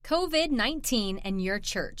COVID-19 and your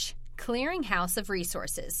church, clearinghouse of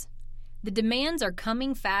resources. The demands are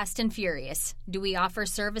coming fast and furious. Do we offer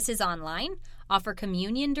services online? Offer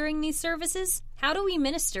communion during these services? How do we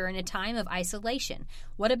minister in a time of isolation?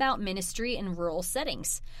 What about ministry in rural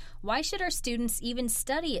settings? Why should our students even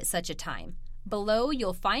study at such a time? Below,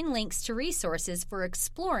 you'll find links to resources for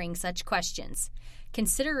exploring such questions.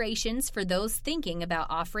 Considerations for those thinking about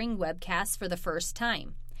offering webcasts for the first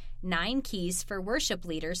time. 9 keys for worship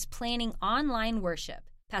leaders planning online worship.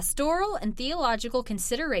 Pastoral and theological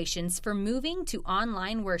considerations for moving to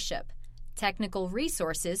online worship. Technical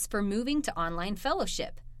resources for moving to online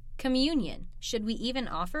fellowship. Communion. Should we even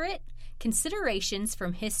offer it? Considerations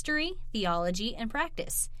from history, theology, and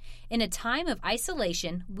practice. In a time of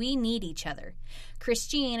isolation, we need each other.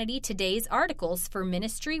 Christianity Today's articles for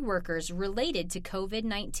ministry workers related to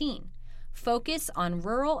COVID-19. Focus on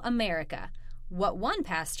rural America. What one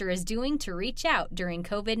pastor is doing to reach out during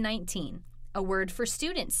COVID-19. A word for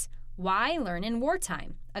students. Why learn in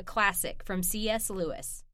wartime? A classic from C.S. Lewis.